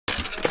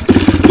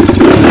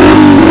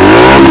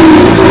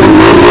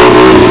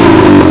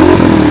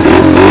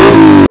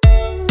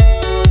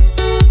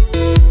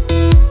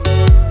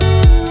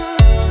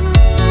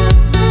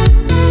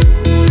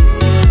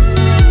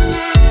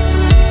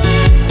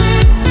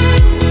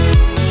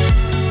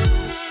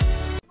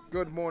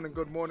Good morning,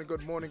 good morning,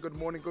 good morning, good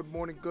morning, good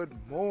morning, good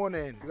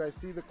morning. You guys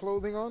see the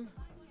clothing on?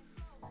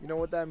 You know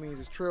what that means.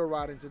 It's trail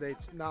riding today.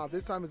 Now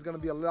this time it's gonna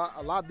be a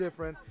lot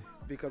different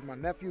because my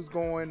nephew's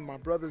going, my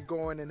brother's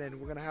going, and then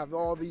we're gonna have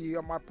all the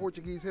my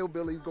Portuguese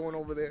hillbillies going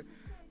over there.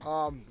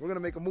 We're gonna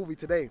make a movie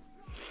today.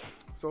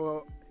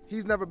 So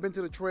he's never been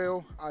to the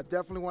trail. I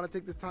definitely want to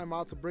take this time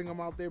out to bring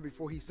him out there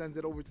before he sends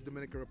it over to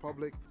Dominican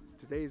Republic.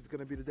 Today is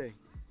gonna be the day.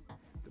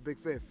 The big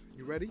fifth.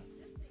 You ready?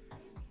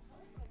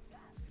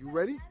 You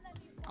ready?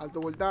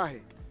 Alto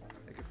voltaje.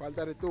 El que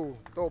falta eres tú.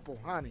 Topo,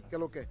 honey. ¿Qué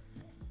lo que?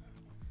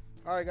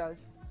 All right, guys.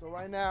 So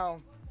right now,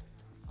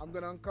 I'm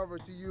gonna uncover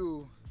to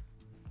you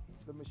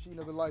the machine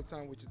of a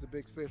lifetime, which is the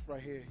big fifth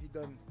right here. He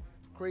done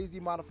crazy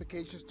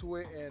modifications to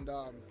it, and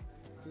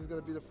this is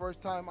gonna be the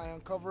first time I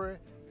uncover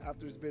it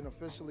after it's been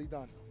officially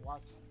done.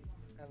 Watch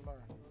and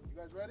learn.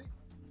 You guys ready?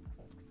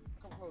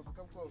 Come closer,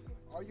 come closer.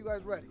 Are you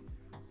guys ready?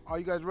 Are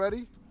you guys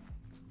ready?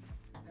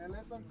 And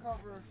let's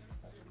uncover.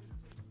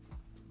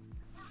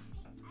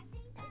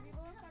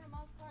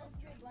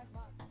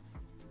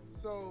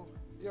 So,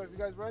 yo, you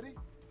guys ready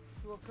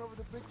to uncover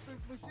the big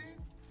fifth machine?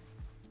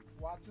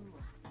 Watch and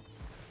look.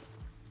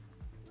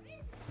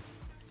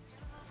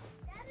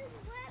 That is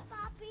wet,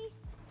 Poppy.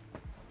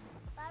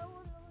 I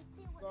want to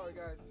see what. Sorry,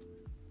 guys.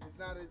 It's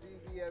not as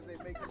easy as they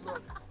make it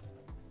look.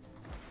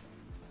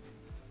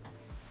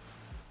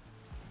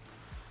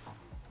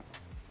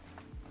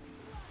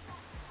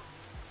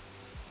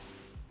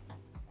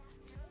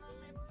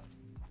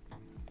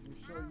 Let me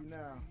show you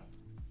now.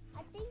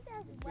 I think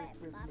that's The wet,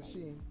 big fifth Poppy.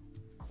 machine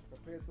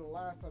compared to the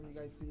last time you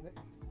guys seen it.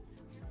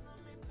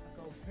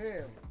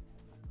 Compare.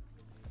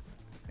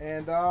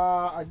 And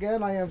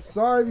again, I am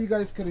sorry if you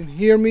guys couldn't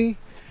hear me.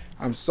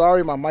 I'm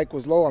sorry my mic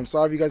was low. I'm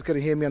sorry if you guys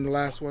couldn't hear me on the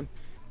last one.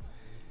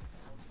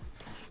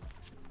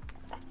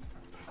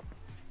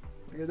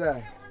 Look at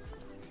that.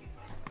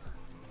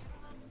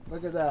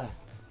 Look at that.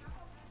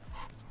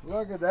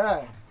 Look at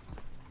that.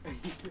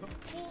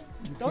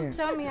 Don't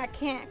tell me I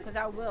can't, because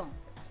I will.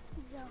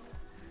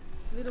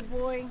 Little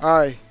boy. All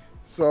right.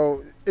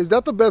 So, is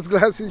that the best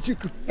glasses you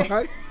could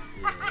find?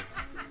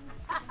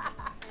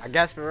 I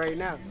guess for right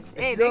now.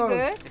 Hey, they Yo,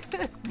 good?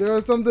 There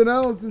was something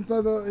else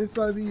inside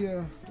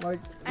the like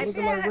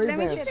looking like let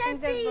me Ray-Bans. see.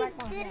 Said they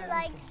did it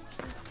like.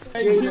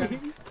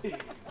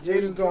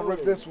 Jaden's gonna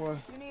rip this one.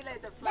 You need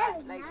like the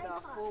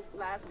full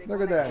plastic.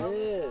 Look at that.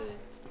 Yeah.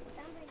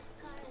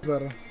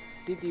 Better.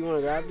 Titi, you want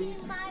to grab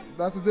these?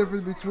 That's the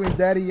difference between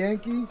Daddy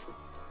Yankee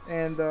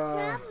and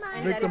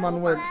Victor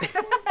Manuel.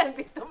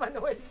 Victor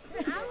Manuel.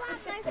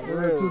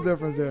 There are two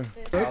differences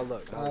there. Oh,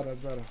 look. Ah,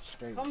 that's better.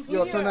 Straight.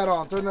 Yo, turn that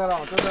on. Turn that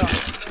on. Turn that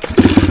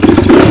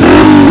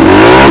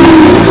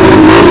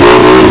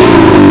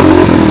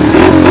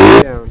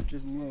on. Down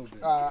just a little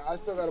bit. I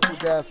still gotta put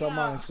gas on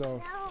mine.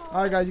 So,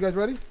 all right, guys, you guys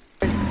ready?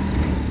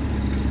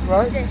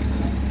 Right?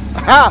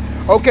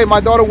 Okay, my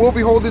daughter will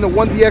be holding the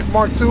 1DX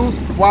Mark II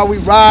while we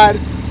ride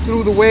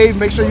through the wave.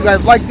 Make sure you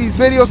guys like these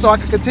videos so I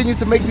can continue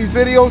to make these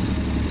videos.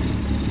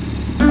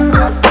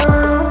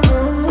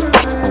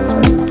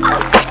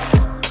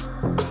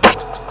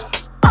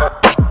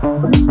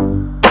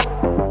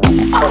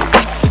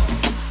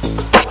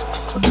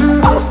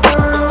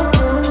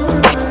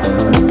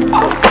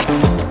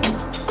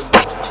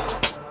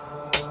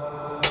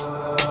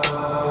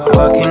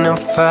 Walking on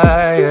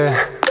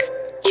fire,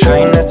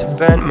 trying not to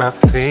bend my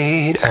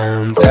feet.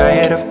 I'm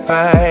tired of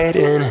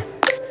fighting,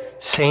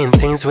 saying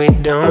things we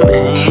don't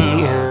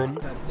mean.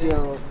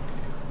 Yo,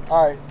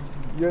 all right,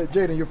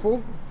 Jayden, you're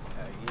full?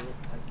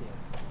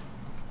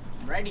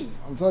 Ready.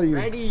 I'm telling you.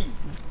 Ready.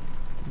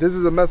 This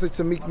is a message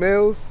to Meek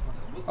Mills.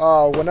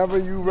 Whenever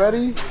you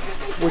ready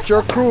with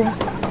your crew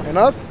and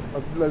us,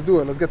 let's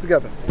do it. Let's get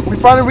together. We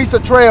finally reached a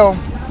trail.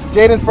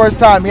 Jayden's first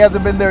time. He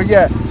hasn't been there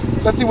yet.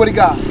 Let's see what he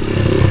got.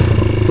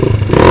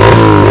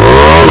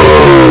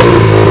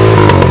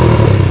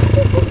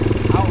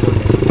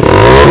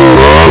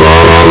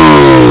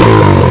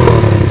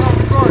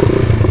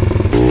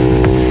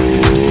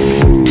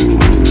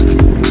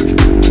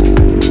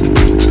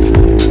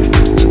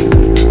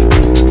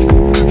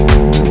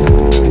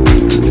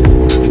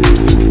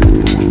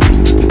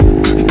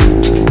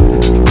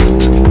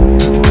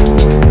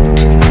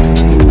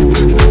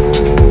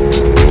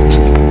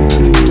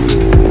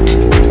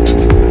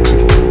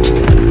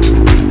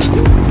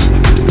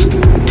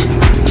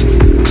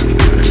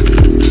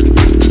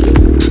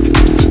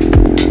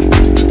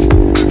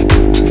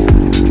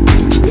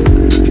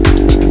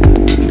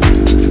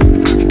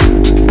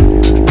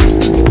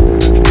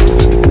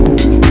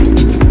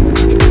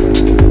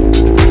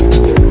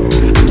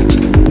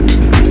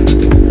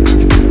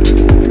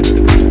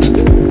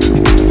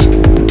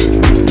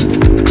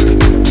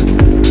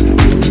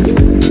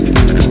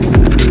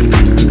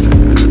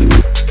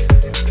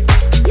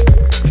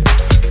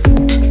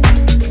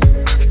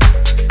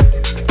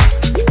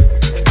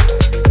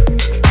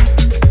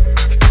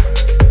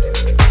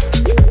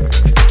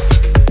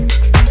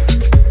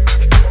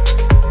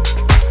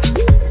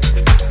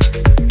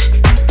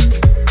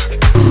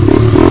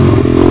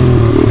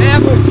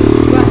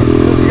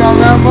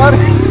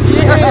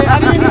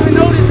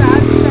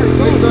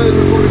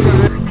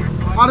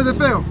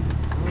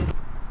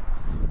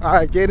 All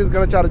right, Jayden's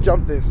gonna try to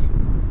jump this.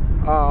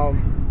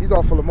 He's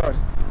all full of mud.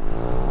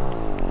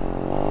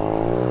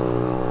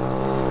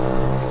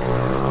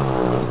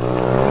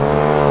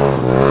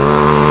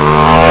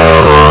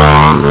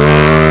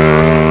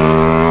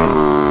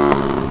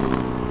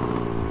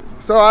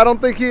 So I don't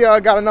think he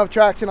got enough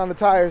traction on the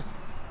tires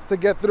to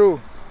get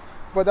through,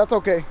 but that's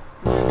okay.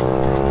 Yo,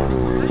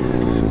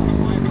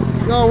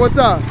 what's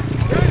up?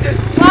 It was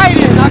just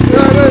sliding. Yeah,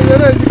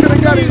 it is. You're gonna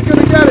get it. You're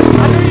gonna get it.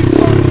 I know you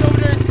pulled me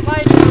over there and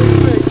sliding real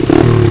quick.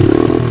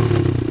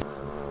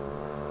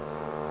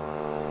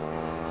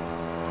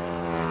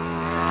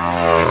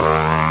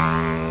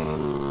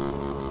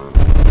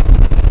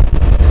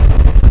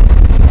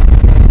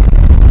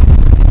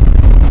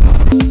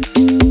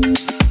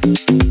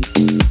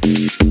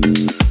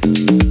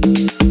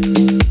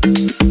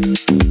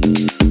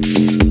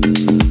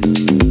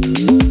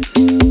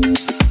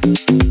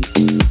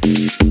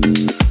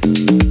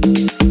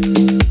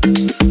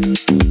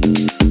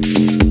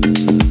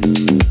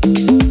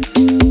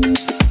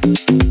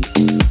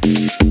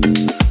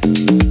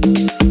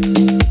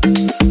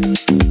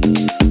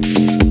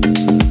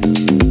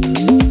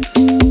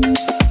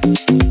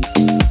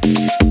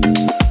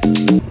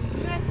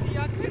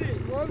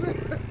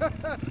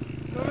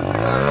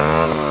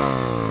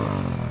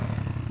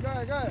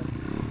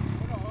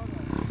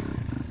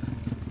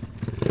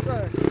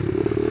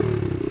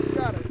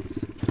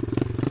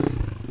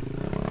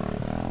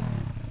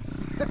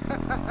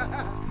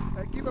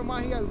 Keep in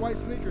mind he has white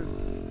sneakers.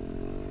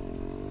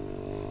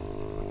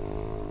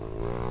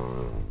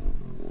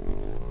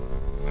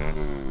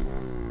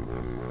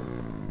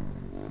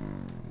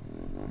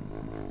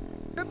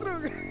 Get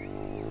through.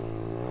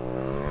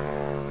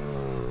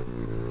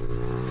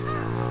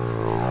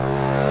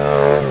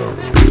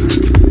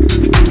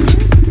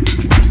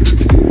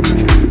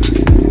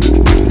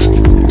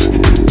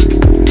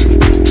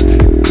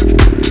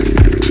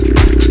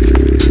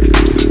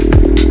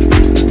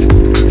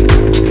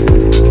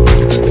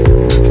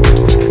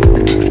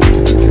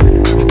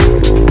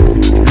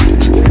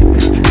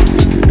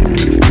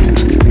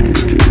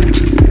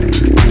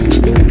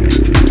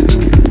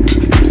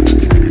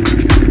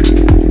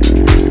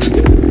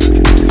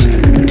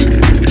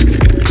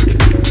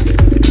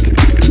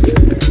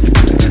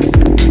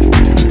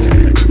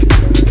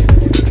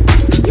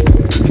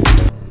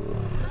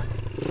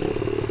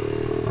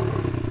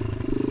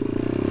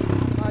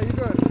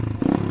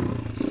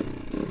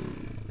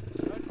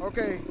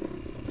 Okay,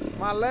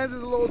 my lens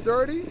is a little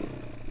dirty,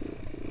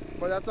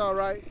 but that's all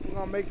right. We're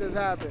gonna make this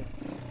happen.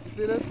 You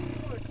see this?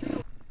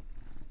 All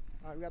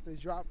right, we got this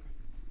drop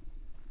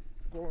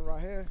going right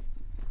here.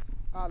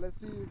 All right, let's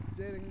see if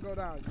Jayden can go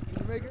down. Can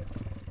you make it?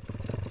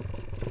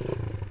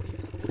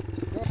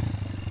 Go.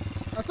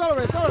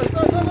 Accelerate. Go.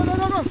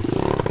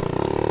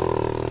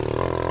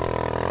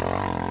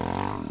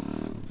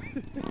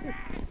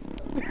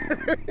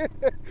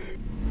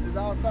 It's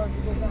our time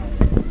to go down.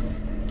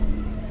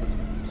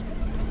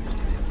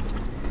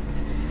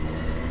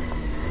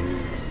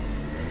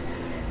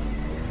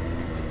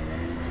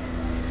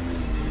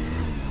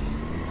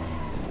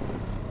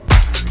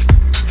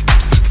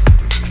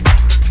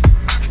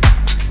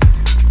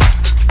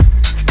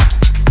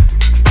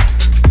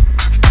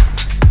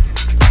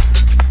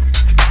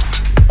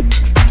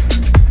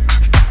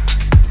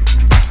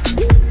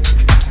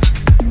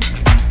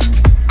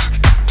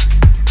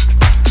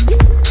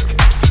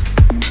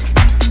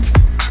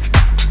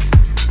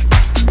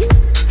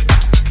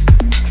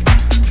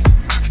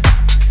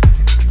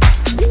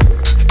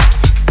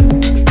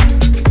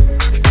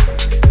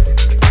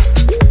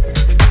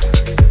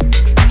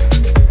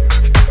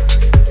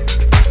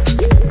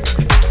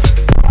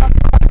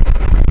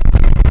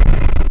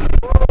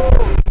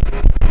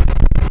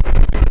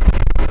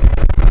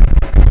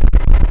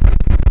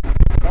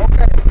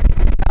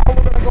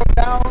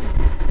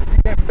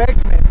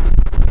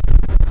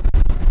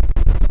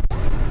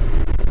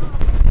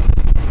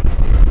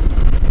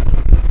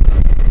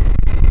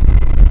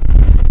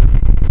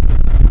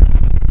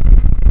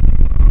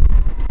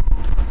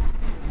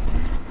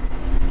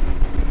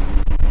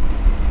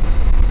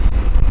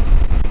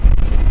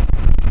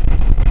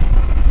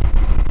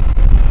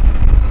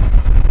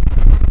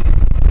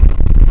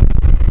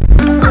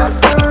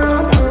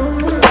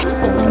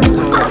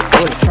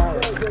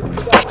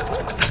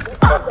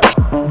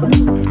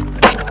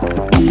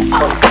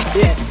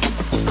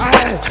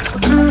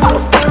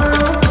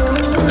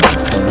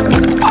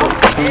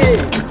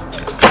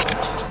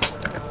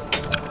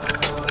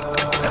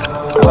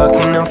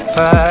 Walking on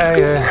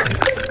fire,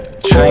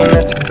 trying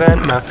not to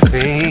bend my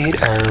feet.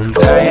 I'm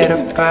tired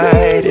of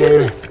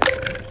fighting,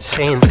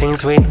 saying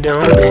things we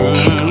don't mean.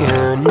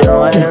 You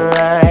know I don't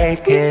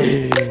like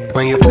it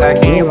when you're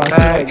packing your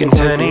bag and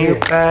turning your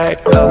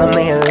back, calling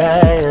me a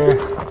liar,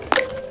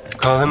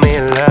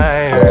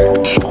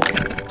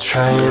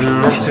 trying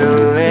not to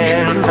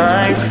let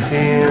my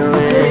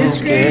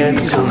feelings get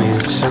to me.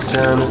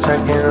 Sometimes I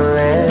can't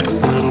let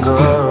them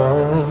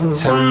go.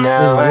 So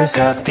now I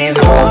got these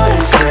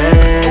voices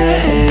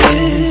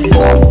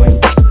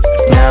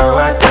Now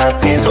I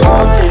got these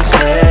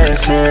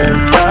voices in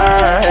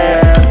my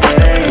head,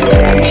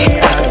 baby.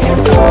 I can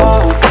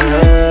focus.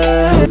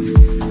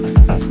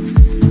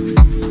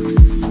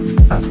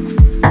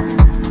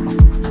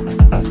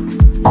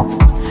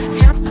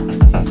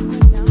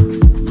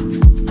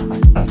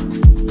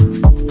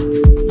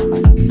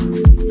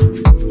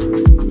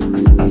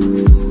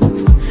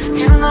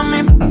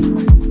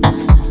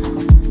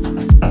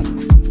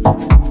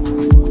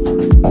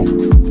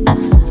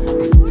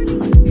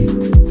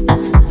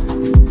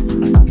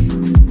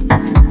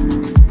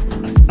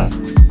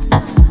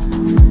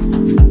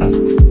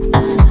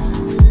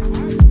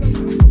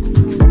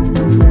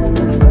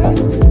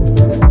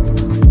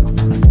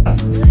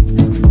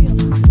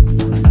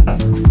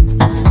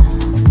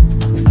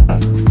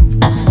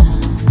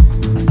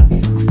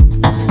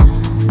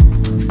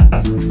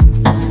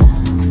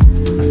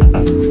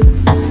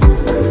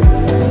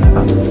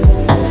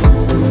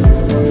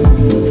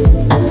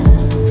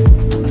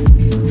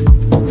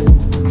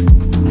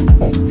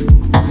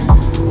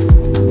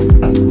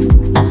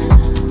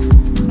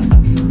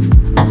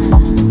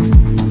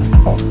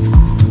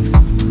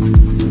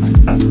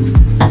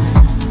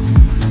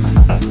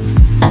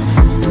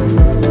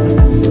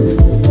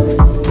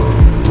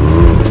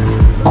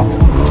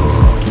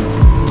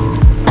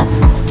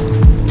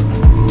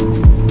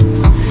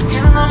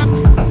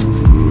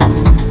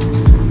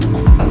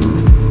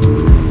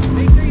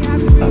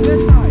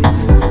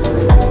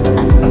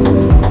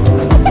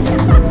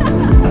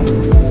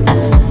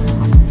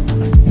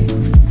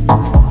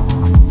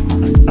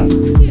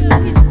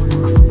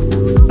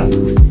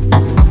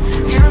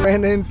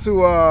 Ran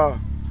into a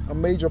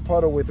major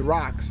puddle with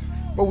rocks,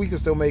 but we can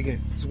still make it.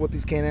 This is what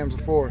these Can-Ams are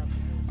for.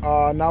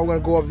 Now we're gonna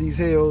go up these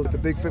hills. The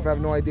Big Fifth, I have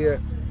no idea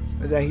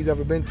that he's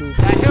ever been to.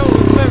 That hill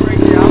was lit right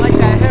there. I like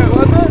that hill.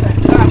 Was it?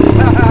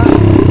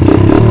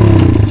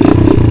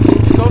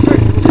 Go for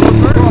it. Go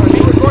for it. Go on,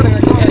 you're recording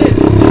it. Go ahead. It is.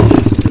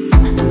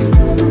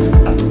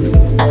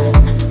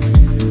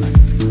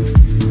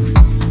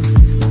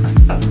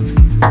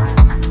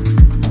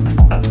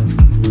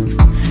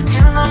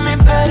 You love me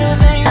better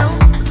than you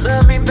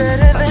love me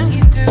better than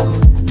you do.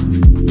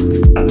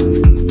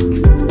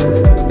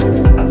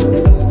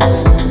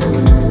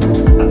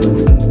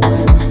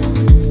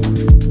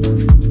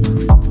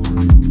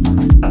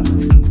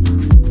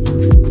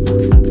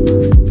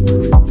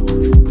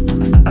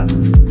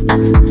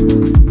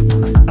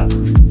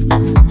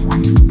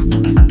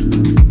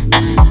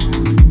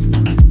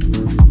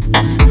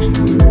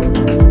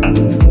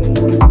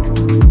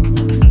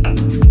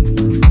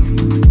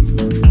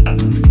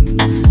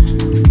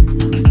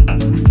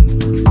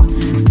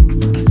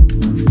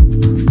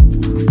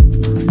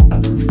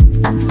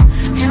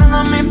 You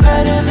love me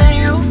better than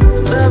you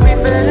love me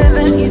better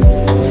than you.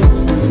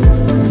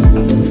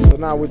 So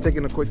now we're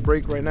taking a quick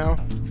break right now.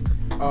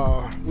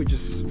 We're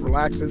just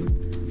relaxing,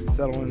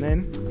 settling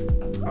in.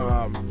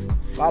 A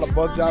lot of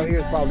bugs out here.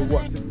 It's probably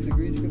what, 60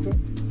 degrees you can put?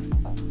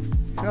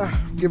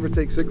 Give or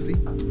take 60.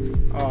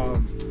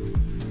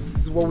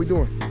 This is what we're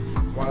doing.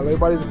 While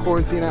everybody's in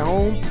quarantine at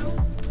home,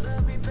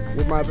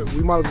 we might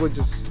as well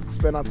just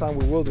spend our time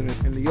with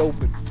wilderness in the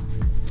open.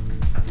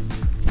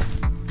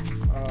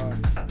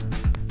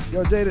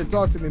 Yo, Jayden,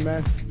 talk to me,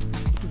 man.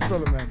 What you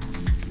feeling, man?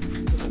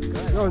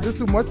 Yo, is this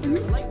too much for you?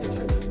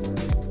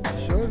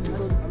 Sure?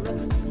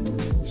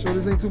 Sure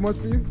this ain't too much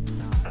for you?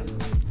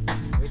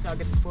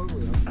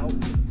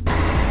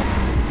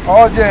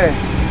 Oye,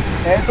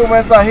 es tu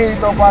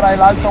mensajito para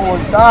el alto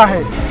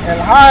voltaje,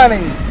 el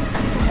honey.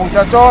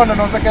 Muchachones,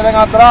 no se queden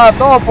atrás,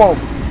 topo.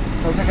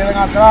 No se queden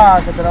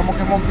atrás, que tenemos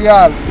que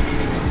montear.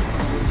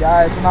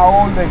 Ya es una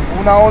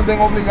orden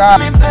obligada.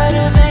 Love me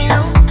better than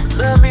you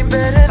love me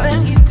better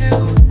than you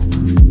do.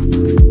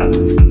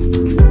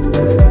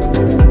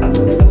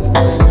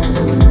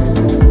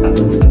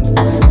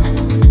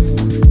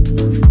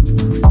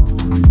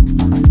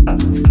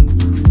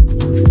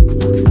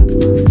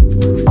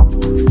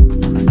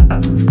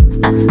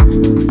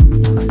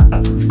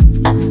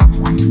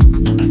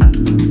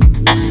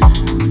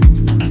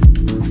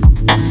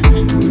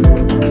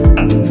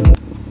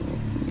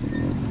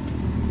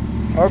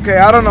 Okay,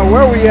 I don't know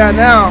where we at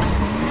now,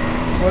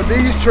 but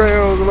these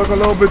trails look a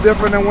little bit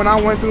different than when I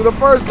went through the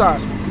first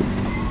time.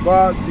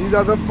 But these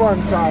are the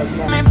fun times,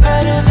 man. Love me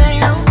better than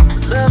you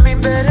love me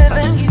better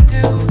than you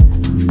do.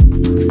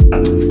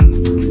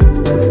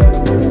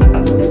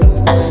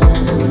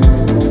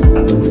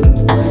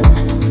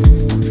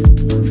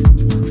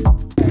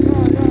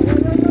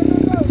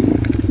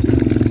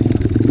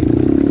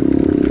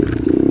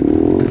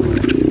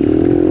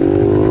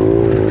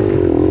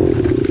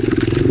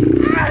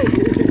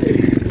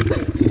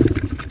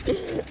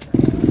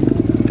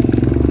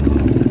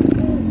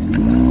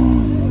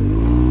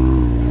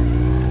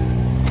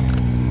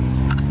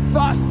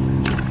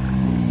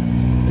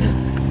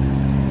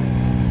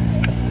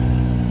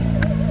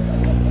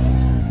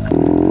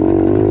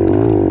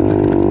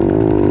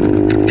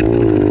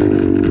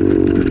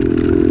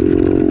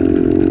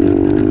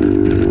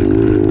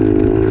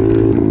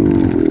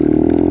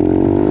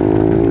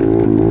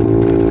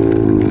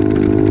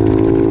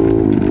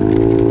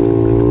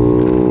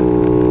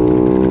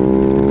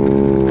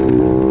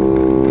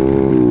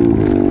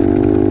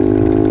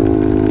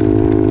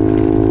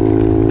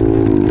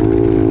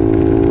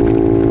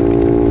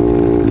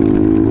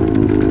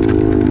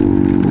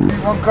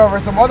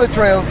 uncover some other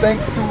trails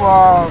thanks to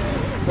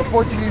the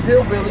Portuguese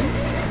Hillbilly.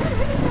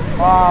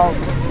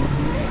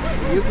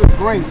 This is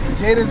great.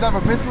 Jayden's never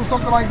been through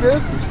something like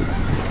this.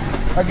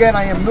 Again,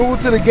 I am new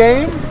to the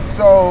game,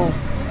 so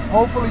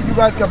hopefully you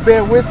guys can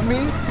bear with me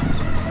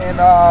and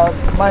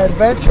my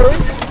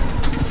adventures.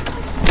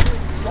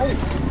 Oh,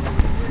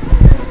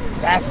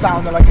 that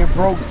sounded like it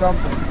broke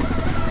something.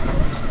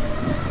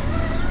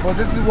 But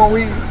this is what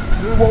we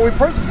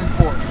purchased these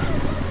for.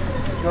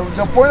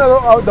 The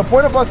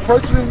point of us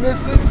purchasing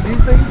these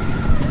things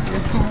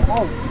is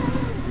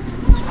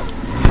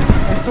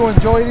to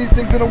enjoy these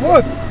things in the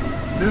woods.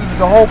 This is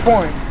the whole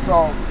point.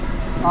 So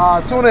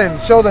tune in.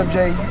 Show them,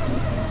 Jay.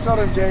 Show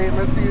them, Jay.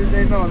 Let's see if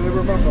they know. They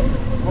remember.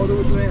 Hold it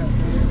with two hands.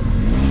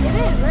 It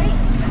is, right?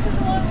 This is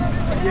the one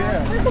where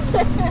Yeah.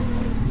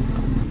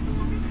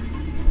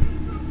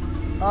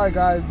 All right,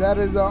 guys. That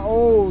is an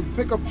old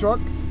pickup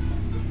truck.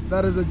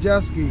 That is a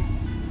jet ski.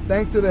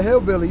 Thanks to the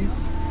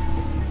hillbillies,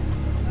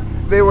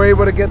 they were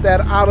able to get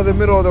that out of the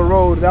middle of the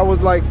road. That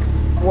was like,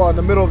 well, in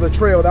the middle of the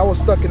trail. That was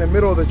stuck in the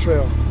middle of the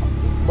trail.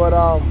 But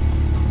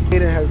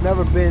Jayden has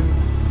never been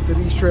to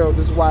these trails.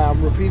 This is why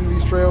I'm repeating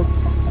these trails.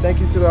 Thank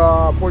you to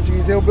the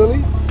Portuguese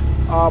Hillbilly.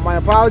 My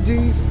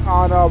apologies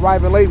on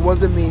arriving late.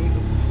 Wasn't me.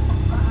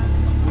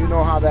 You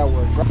know how that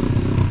was, right?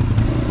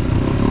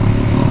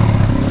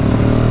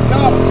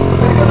 No,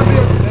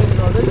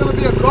 there's gonna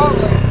be a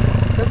gauntlet.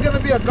 There's gonna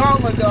be a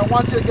gauntlet that I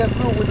want you to get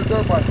through with the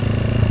dirt bike.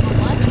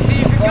 Let's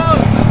see if it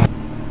goes.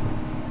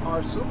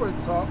 Are super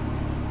tough.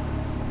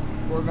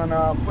 We're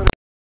gonna put it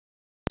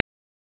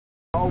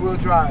all-wheel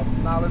drive.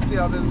 Now let's see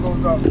how this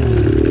goes up.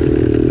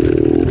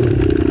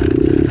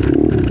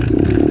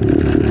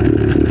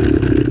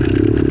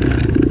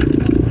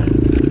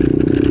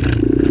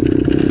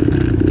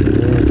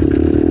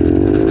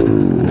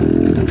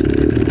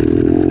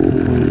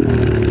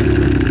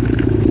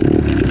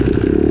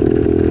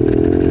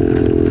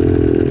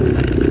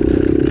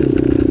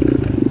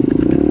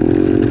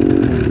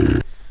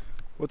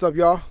 What's up,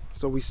 y'all?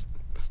 So we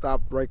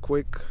stopped right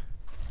quick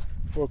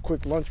for a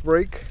quick lunch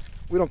break.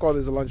 We don't call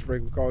this a lunch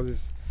break. We call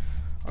this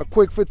a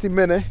quick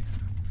 15-minute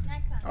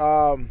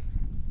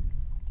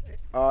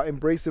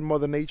embracing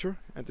Mother Nature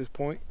at this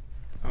point.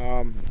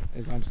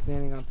 As I'm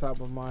standing on top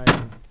of my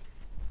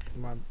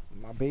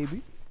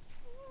baby.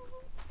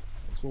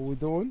 That's what we're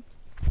doing.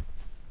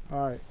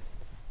 All right.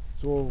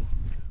 So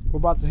we're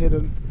about to hit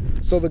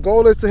so the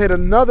goal is to hit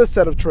another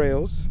set of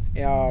trails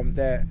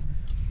that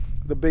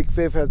the Big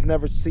Fifth has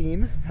never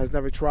seen, has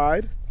never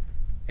tried,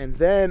 and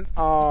then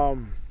we're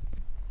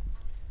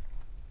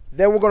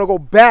gonna go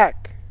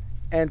back.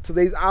 And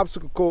today's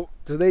obstacle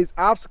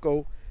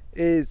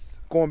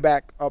is going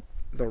back up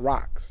the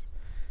rocks.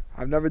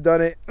 I've never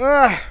done it.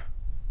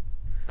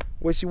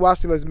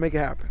 Wishy-washy. Let's make it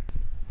happen.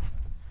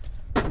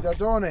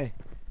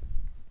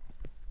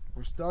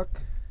 We're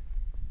stuck.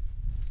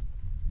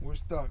 We're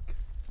stuck.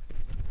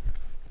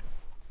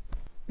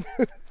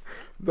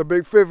 The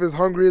Big Fifth is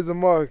hungry as a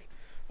mug.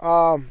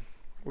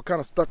 We're kind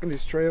of stuck in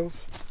these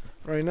trails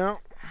right now,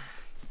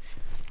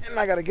 and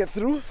I gotta get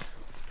through.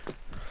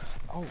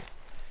 Oh,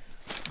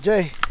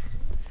 Jay.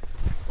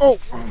 Oh,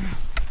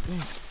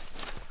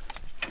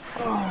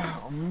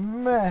 oh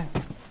man.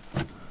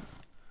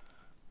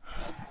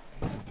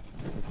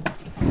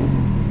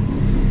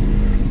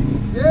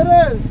 Here it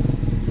is.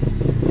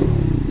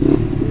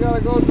 You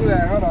gotta go through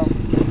that. Hold on,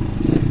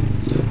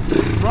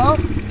 bro.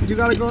 You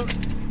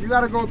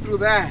gotta go through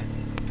that.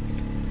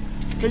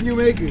 Can you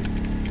make it?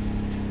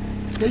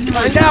 Can you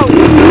make it? Find out.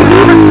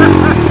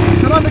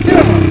 Turn on the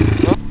camera.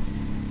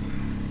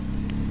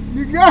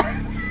 You got it.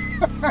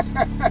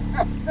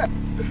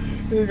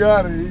 You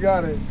got it. You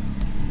got it.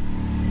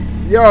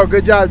 Yo,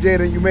 good job,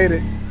 Jayden. You made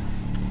it.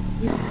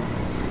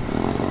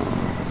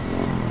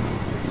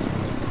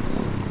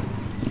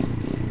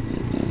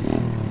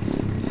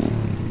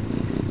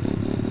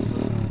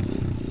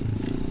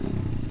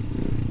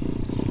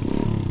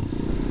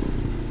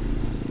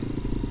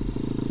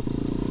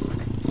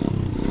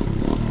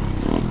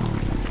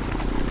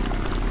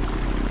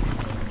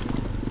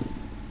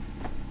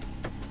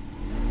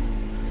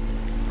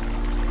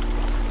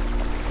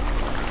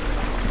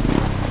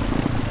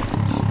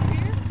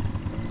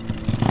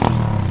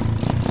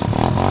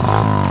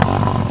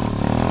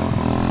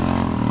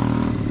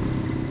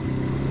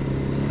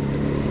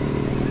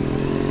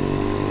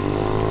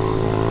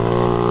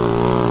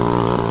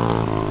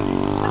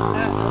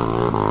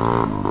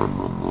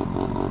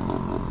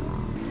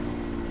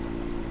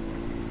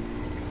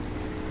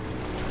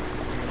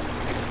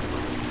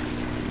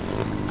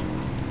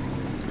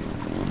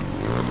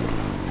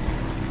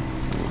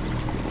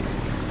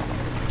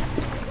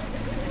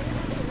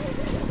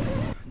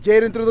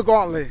 Jayden through the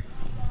gauntlet.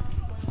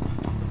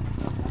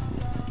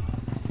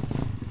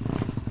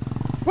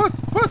 Push,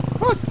 push,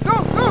 push,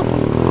 go, go.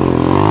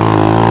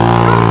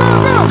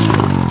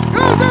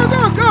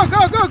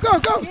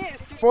 Go. Yes.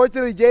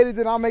 Fortunately, Jayden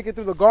did not make it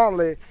through the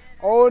gauntlet,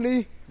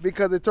 only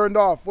because it turned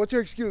off. What's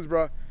your excuse,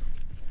 bro? It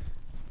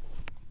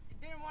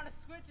didn't want to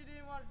switch. It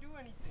didn't want to do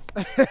anything.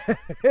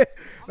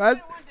 I'll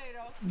get it one day,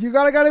 though. You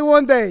gotta get it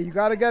one day. You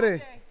gotta get it.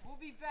 Okay, we'll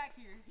be back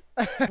here.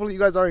 Hopefully you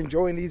guys are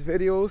enjoying these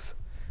videos.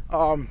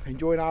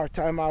 Enjoying our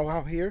time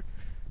out here.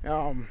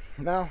 Now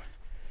we're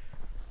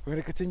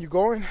gonna continue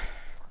going.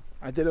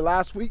 I did it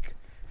last week.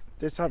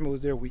 This time it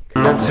was their week.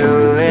 Not to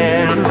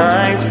let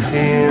my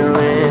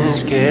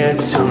feelings get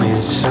to me.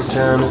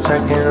 Sometimes I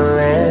can't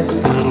let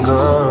them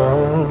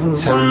go.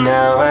 So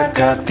now I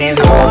got these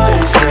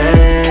voices.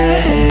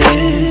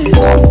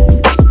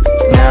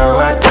 Now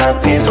I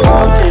got these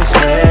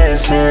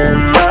voices in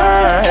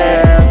my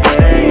head,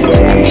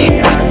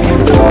 baby. I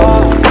can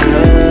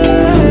focus.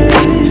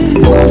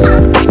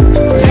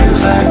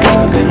 Feels like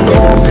I've been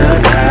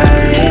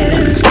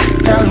organized.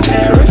 I'm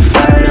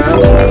terrified of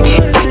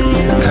losing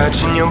you.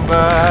 Touching your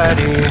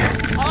body,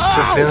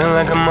 but feeling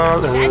like I'm all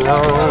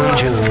alone.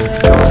 You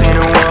don't seem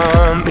to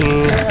want me,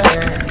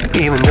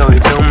 even though you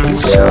told me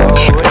so.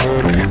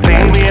 And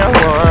baby, I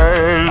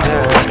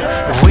wonder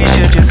if we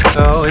should just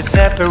go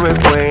separate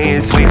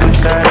ways. We could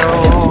start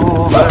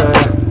over.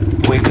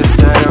 We could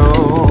start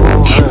over.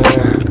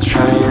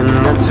 Trying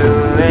not to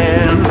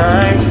let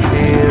my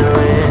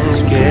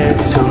feelings get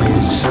to me.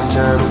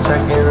 Sometimes I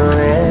can't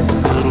let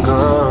them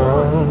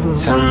go.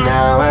 So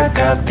now I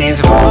got these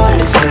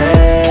voices.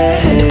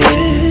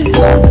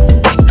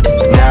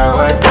 Now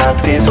I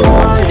got these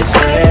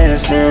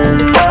voices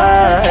in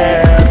my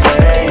head,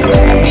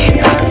 baby.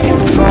 I can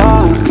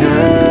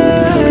focus.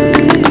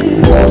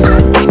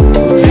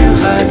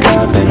 Feels like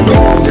I've been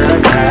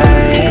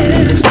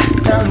organized.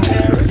 I'm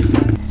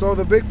terrified. So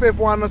the Big Fifth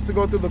wanted us to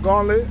go through the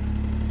gauntlet.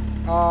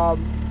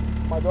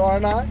 My daughter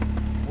and I,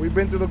 we've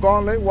been through the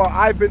gauntlet. Well,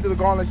 I've been through the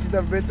gauntlet. She's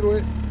never been through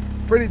it.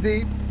 Pretty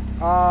deep.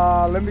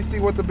 Let me see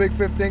what the Big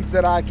Fifth thinks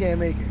that I can't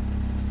make it.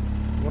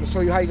 I'm gonna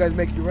show you how you guys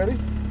make it. You ready?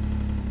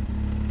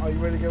 Are you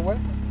ready to get wet?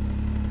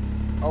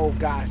 Oh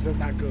gosh, that's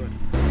not good.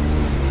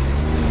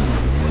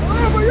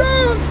 Oh my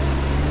God!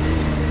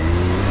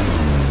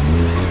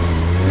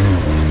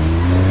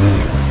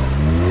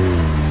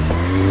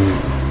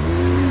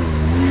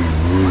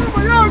 Oh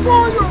my God, go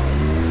on,